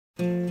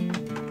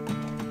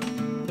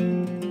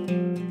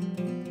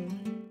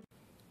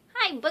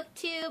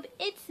YouTube,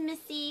 it's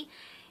Missy,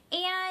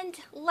 and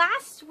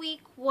last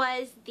week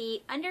was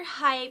the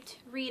Underhyped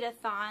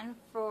read-a-thon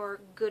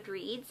for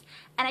Goodreads,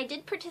 and I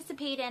did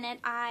participate in it.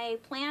 I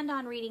planned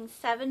on reading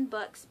 7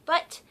 books,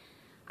 but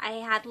I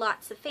had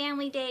lots of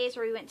family days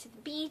where we went to the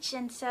beach,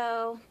 and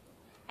so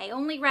I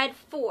only read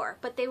 4,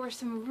 but they were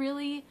some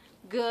really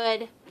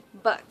good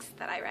books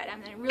that I read.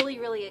 I'm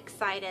really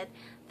excited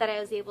that I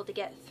was able to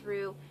get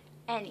through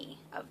any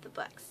of the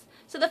books.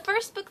 So the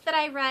first book that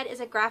I read is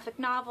a graphic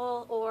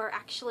novel, or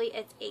actually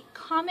it's a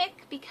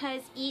comic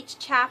because each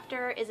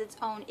chapter is its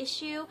own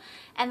issue,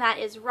 and that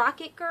is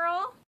Rocket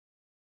Girl.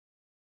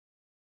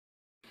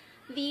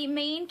 The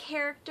main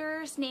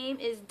character's name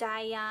is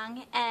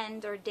Dayoung,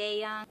 or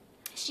Dayoung.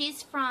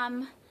 She's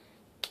from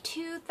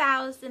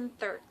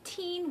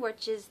 2013,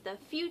 which is the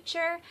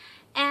future,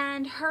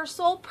 and her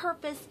sole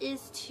purpose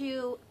is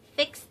to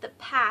fix the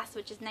past,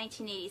 which is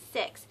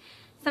 1986.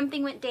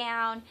 Something went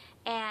down,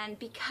 and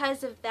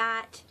because of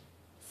that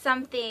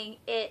something,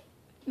 it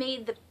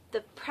made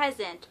the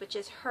present, which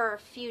is her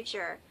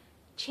future,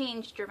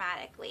 change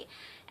dramatically.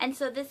 And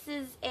so this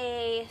is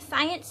a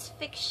science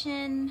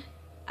fiction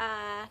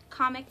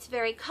comic. It's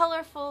very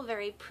colorful,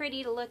 very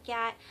pretty to look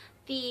at.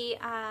 The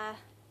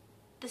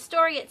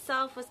story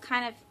itself was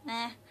kind of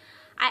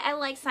I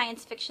like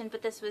science fiction,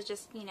 but this was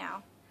just, you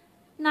know,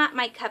 not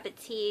my cup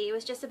of tea. It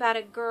was just about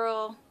a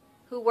girl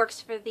who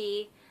works for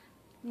the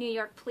New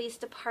York Police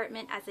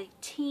Department as a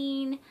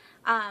teen.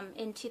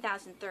 In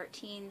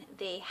 2013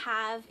 they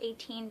have a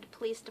teen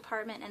police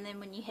department, and then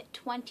when you hit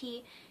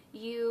 20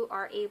 you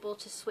are able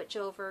to switch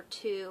over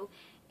to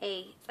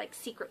a like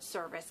secret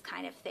service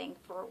kind of thing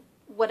for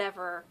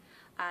whatever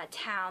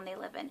town they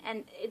live in.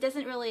 And it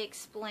doesn't really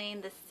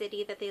explain the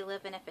city that they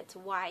live in, if it's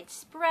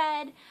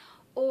widespread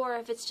or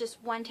if it's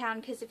just one town,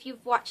 because if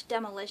you've watched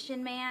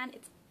Demolition Man,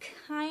 it's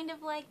kind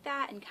of like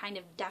that and kind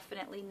of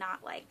definitely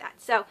not like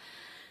that. So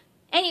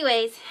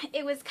anyways,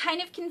 it was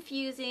kind of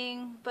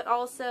confusing, but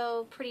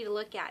also pretty to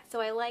look at,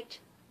 so I liked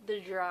the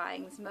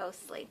drawings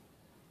mostly.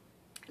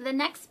 The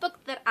next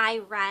book that I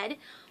read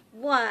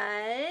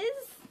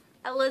was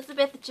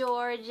Elizabeth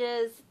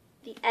George's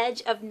The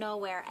Edge of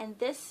Nowhere, and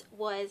this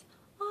was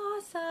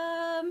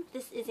awesome.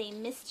 This is a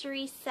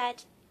mystery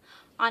set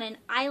on an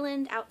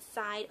island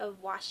outside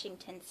of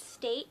Washington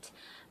State.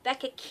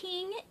 Becca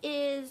King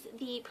is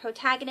the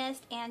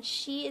protagonist, and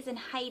she is in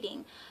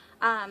hiding.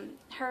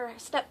 Her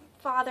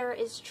stepfather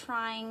is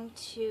trying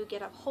to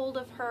get a hold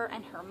of her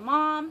and her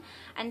mom,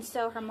 and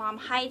so her mom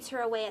hides her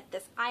away at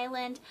this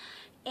island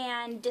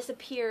and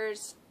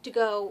disappears to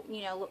go,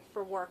 you know, look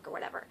for work or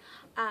whatever.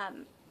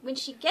 When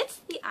she gets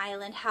to the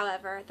island,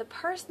 however, the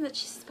person that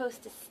she's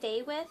supposed to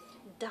stay with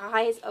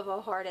dies of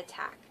a heart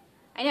attack.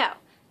 I know,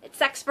 it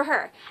sucks for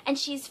her. And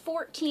she's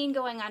 14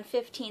 going on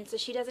 15, so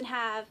she doesn't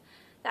have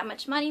that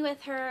much money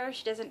with her.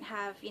 She doesn't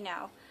have, you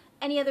know,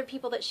 any other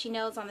people that she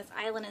knows on this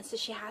island, and so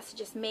she has to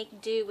just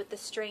make do with the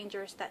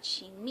strangers that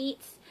she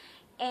meets.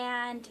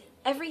 And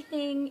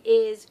everything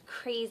is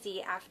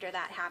crazy after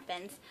that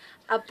happens.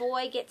 A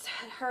boy gets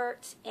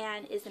hurt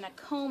and is in a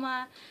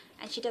coma,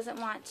 and she doesn't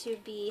want to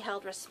be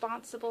held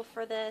responsible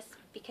for this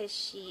because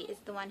she is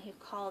the one who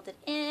called it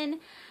in,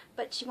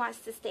 but she wants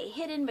to stay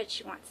hidden, but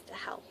she wants to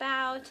help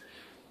out.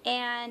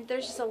 And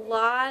there's just a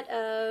lot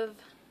of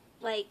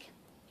like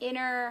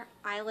inner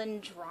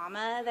island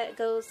drama that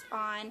goes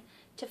on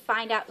to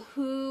find out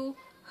who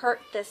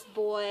hurt this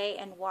boy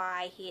and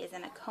why he is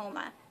in a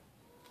coma.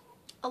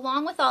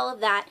 Along with all of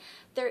that,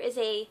 there is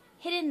a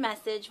hidden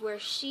message where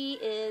she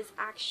is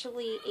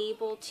actually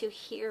able to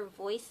hear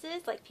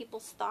voices, like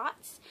people's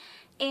thoughts.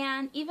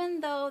 And even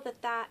though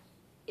that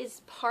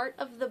is part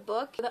of the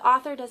book, the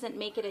author doesn't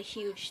make it a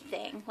huge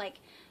thing. Like,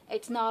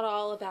 it's not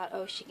all about,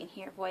 oh, she can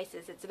hear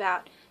voices. It's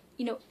about,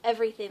 you know,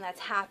 everything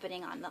that's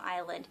happening on the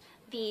island.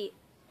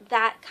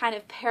 That kind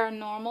of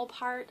paranormal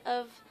part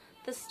of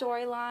the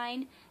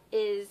storyline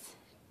is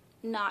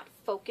not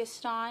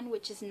focused on,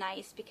 which is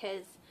nice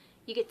because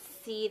you get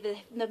to see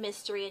the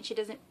mystery, and she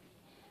doesn't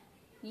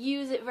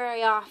use it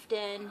very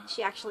often.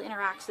 She actually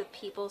interacts with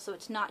people, so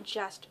it's not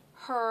just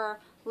her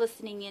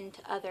listening in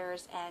to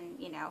others and,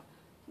 you know,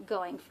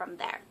 going from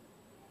there.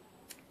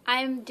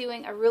 I'm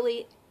doing a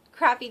really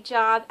crappy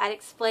job at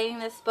explaining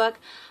this book.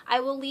 I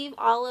will leave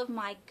all of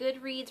my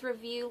Goodreads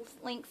review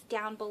links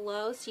down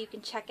below so you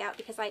can check out,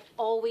 because I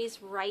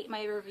always write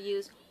my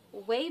reviews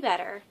way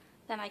better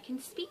than I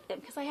can speak them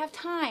because I have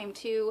time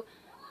to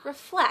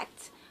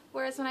reflect.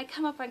 Whereas when I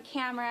come up on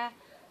camera,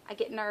 I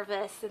get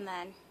nervous, and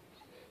then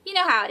you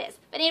know how it is.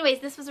 But anyways,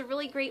 this was a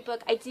really great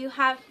book. I do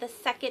have the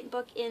second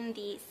book in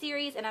the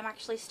series, and I'm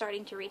actually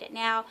starting to read it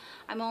now.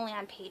 I'm only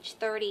on page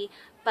 30,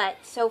 but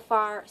so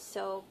far,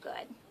 so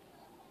good.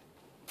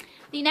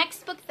 The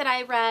next book that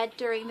I read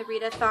during the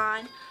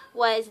read-a-thon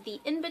was The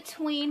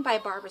In-Between by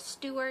Barbara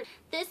Stewart.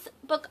 This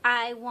book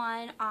I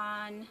won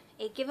on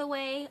a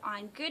giveaway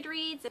on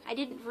Goodreads. I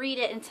didn't read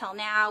it until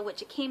now,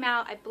 which it came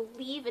out, I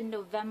believe, in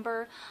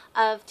November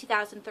of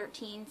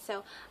 2013,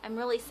 so I'm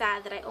really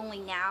sad that I only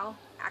now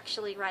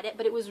actually read it,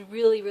 but it was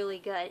really, really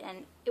good,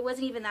 and it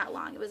wasn't even that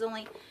long. It was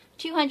only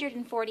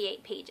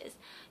 248 pages.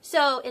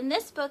 So in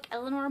this book,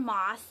 Eleanor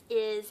Moss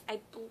is, I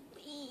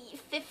believe,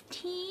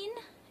 15,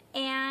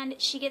 and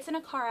she gets in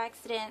a car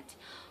accident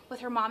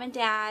with her mom and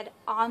dad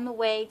on the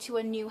way to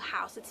a new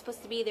house. It's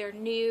supposed to be their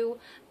new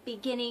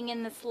beginning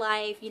in this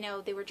life. You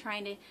know, they were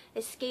trying to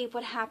escape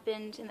what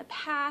happened in the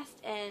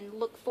past and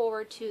look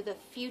forward to the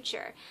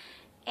future.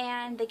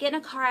 And they get in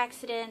a car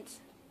accident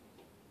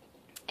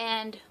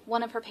and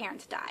one of her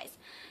parents dies.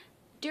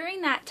 During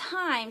that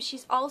time,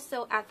 she's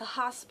also at the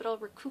hospital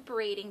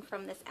recuperating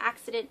from this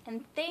accident,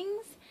 and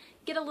things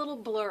get a little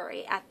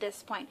blurry at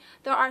this point.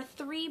 There are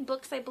 3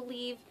 books, I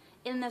believe,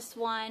 in this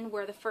one,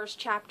 where the first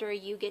chapter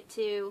you get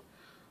to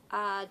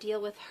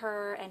deal with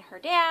her and her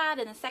dad,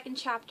 and the second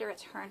chapter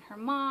it's her and her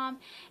mom.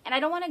 And I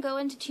don't want to go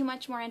into too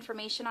much more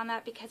information on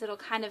that because it'll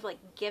kind of like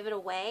give it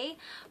away.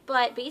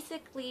 But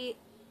basically,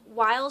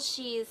 while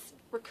she's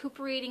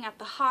recuperating at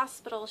the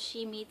hospital,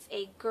 she meets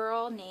a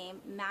girl named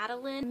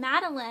Madeline.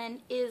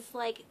 Madeline is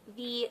like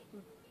the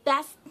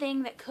best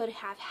thing that could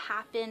have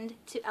happened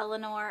to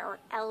Eleanor or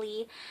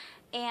Ellie,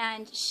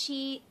 and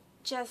she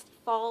just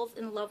falls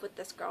in love with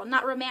this girl.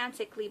 Not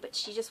romantically, but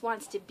she just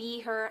wants to be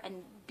her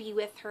and be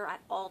with her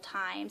at all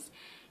times.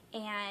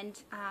 And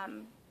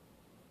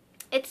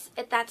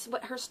that's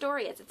what her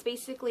story is. It's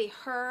basically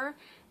her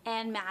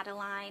and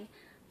Madeline,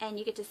 and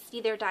you get to see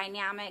their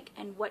dynamic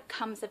and what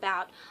comes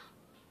about.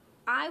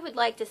 I would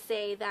like to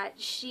say that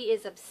she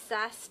is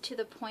obsessed to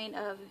the point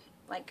of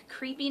like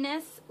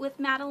creepiness with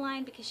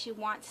Madeline because she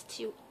wants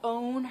to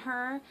own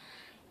her.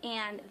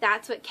 And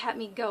that's what kept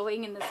me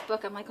going in this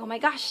book. I'm like, oh my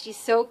gosh, she's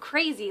so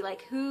crazy.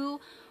 Like,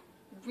 who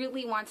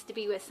really wants to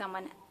be with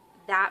someone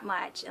that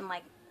much and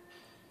like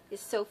is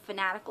so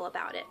fanatical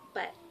about it?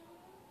 But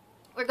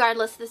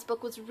regardless, this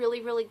book was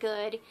really, really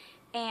good,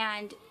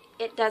 and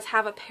it does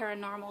have a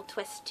paranormal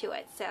twist to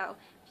it. So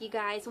if you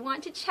guys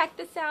want to check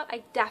this out,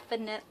 I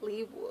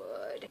definitely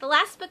would. The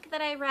last book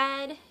that I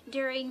read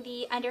during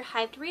the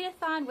Underhyped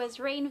read-a-thon was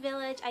Rain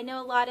Village. I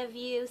know a lot of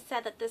you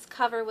said that this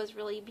cover was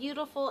really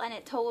beautiful, and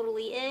it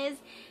totally is.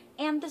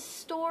 And the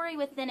story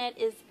within it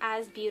is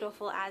as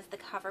beautiful as the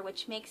cover,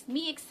 which makes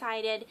me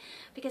excited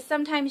because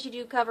sometimes you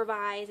do cover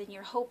buys and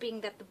you're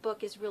hoping that the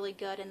book is really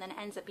good and then it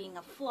ends up being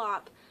a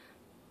flop,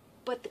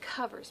 but the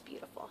cover's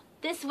beautiful.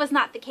 This was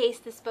not the case.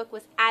 This book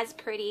was as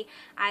pretty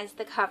as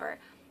the cover.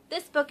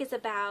 This book is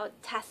about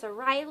Tessa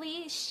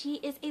Riley. She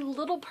is a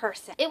little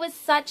person. It was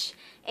such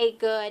a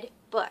good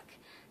book.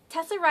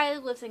 Tessa Riley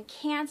lives in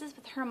Kansas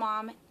with her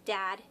mom,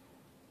 dad,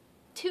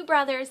 2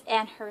 brothers,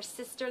 and her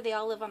sister. They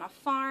all live on a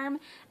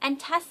farm. And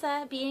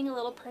Tessa, being a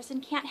little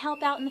person, can't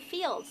help out in the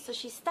fields. So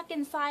she's stuck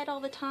inside all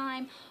the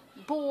time,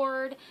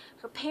 bored.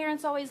 Her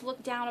parents always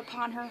look down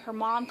upon her. Her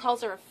mom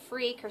calls her a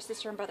freak. Her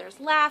sister and brothers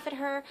laugh at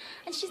her.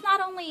 And she's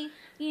not only,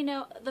 you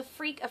know, the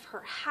freak of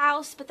her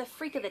house, but the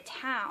freak of the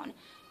town.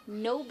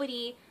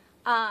 Nobody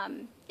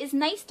is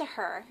nice to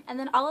her. And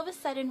then all of a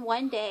sudden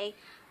one day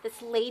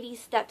this lady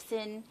steps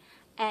in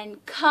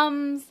and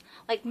comes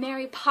like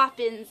Mary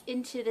Poppins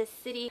into the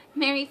city.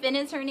 Mary Finn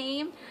is her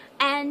name,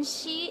 and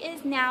she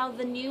is now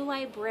the new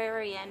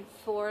librarian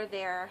for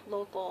their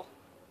local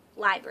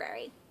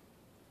library.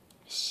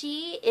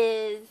 She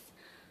is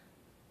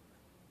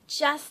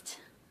just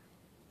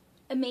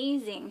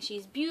amazing.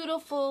 She's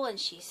beautiful and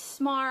she's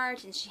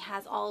smart and she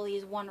has all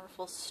these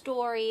wonderful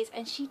stories,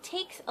 and she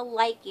takes a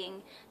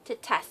liking to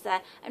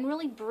Tessa and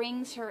really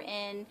brings her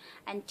in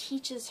and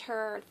teaches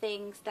her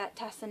things that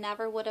Tessa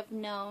never would have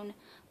known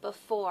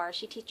before.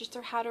 She teaches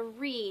her how to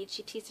read.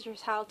 She teaches her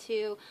how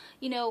to,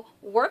 you know,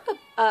 work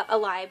a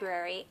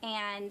library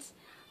and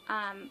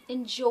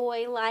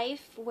enjoy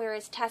life,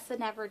 whereas Tessa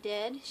never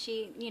did.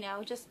 She, you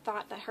know, just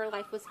thought that her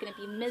life was going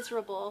to be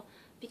miserable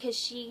because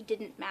she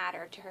didn't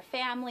matter to her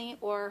family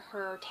or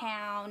her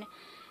town,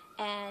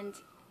 and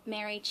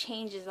Mary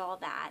changes all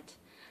that.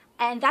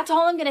 And that's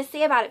all I'm going to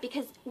say about it,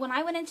 because when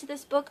I went into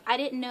this book, I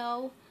didn't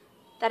know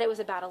that it was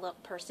about a little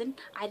person.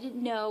 I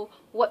didn't know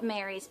what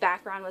Mary's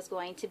background was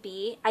going to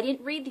be. I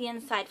didn't read the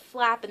inside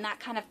flap, and that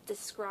kind of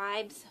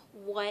describes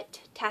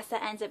what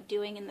Tessa ends up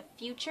doing in the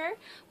future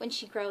when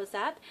she grows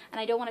up. And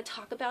I don't want to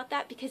talk about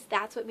that because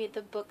that's what made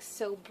the book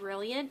so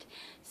brilliant.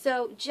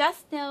 So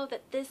just know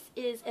that this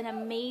is an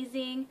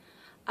amazing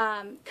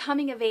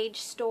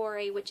coming-of-age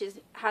story, which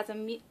has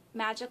a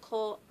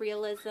magical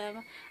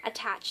realism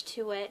attached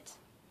to it.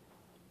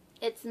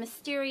 It's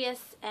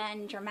mysterious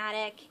and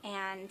dramatic,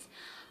 and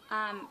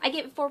I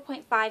give it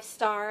 4.5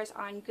 stars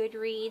on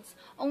Goodreads,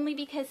 only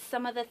because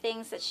some of the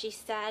things that she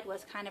said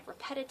was kind of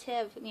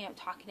repetitive, you know,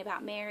 talking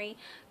about Mary.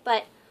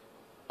 But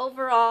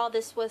overall,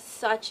 this was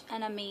such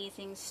an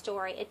amazing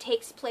story. It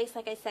takes place,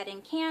 like I said,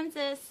 in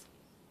Kansas.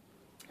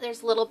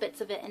 There's little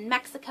bits of it in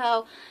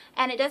Mexico,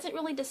 and it doesn't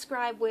really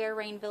describe where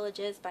Rain Village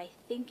is, but I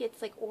think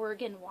it's like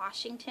Oregon,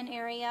 Washington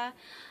area.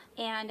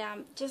 And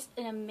just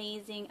an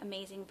amazing,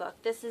 amazing book.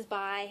 This is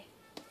by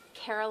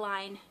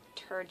Caroline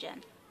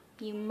Turgeon.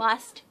 You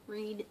must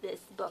read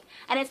this book.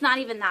 And it's not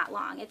even that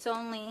long. It's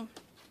only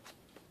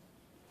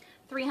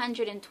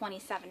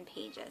 327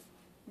 pages.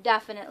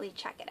 Definitely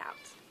check it out.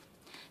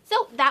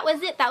 So that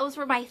was it. Those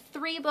were my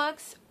 3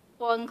 books,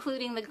 well,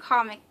 including the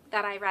comic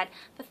that I read.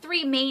 The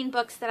 3 main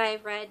books that I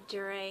read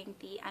during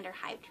the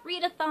Underhyped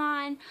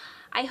read-a-thon.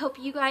 I hope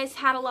you guys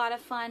had a lot of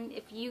fun.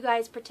 If you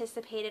guys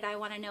participated, I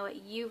want to know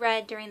what you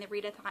read during the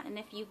read-a-thon and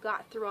if you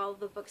got through all of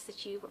the books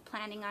that you were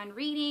planning on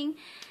reading.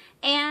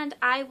 And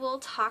I will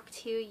talk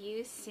to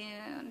you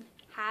soon.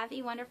 Have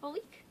a wonderful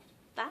week.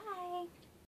 Bye.